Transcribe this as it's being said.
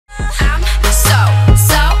I'm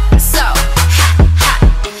so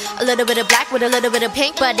hot. A little bit of black with a little bit of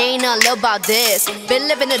pink, but ain't nothing low about this. Been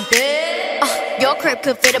living a bit. Your crib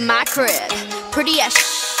could fit in my crib. Pretty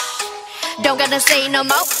as don't gotta say no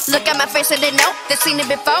more. Look at my face and they know they seen it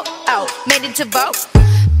before. Oh, made it to vote.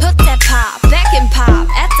 Put that pop back and pop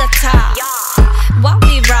at the top. While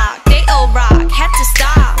we rock, they all rock. Had to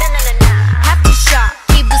stop. Have to shop.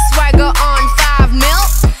 Keep the swagger on 5 mil.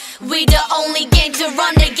 We the only gang to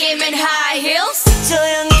run the game in high heels.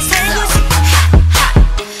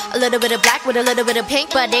 A little bit of black with a little bit of pink,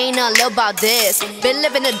 but ain't nothing low about this. Been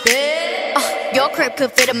living a bit. Your crib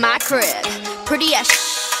could fit in my crib. Pretty as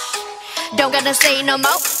don't gotta say no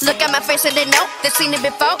more. Look at my face and they know they seen it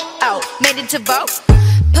before. Oh, made it to vote.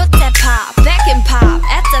 Put that pop back and pop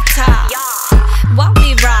at the top. While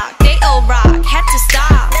we rock, they all rock. Had to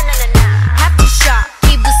stop. Have to shop.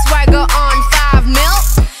 Keep the swagger on 5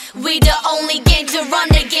 mil. We the only gang to run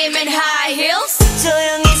the game in high heels.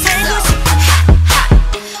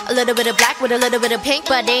 A little bit of black with a little bit of pink,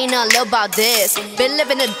 but ain't nothing low about this. Been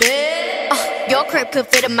living a bit. Your crib could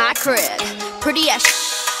fit in my crib. Pretty as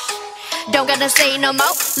don't gotta say no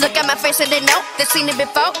more. Look at my face and they know they seen it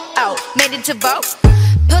before. Oh, made it to vote.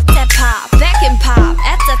 Put that pop back and pop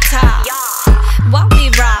at the top. While we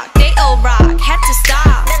rock, they all rock. Had to stop.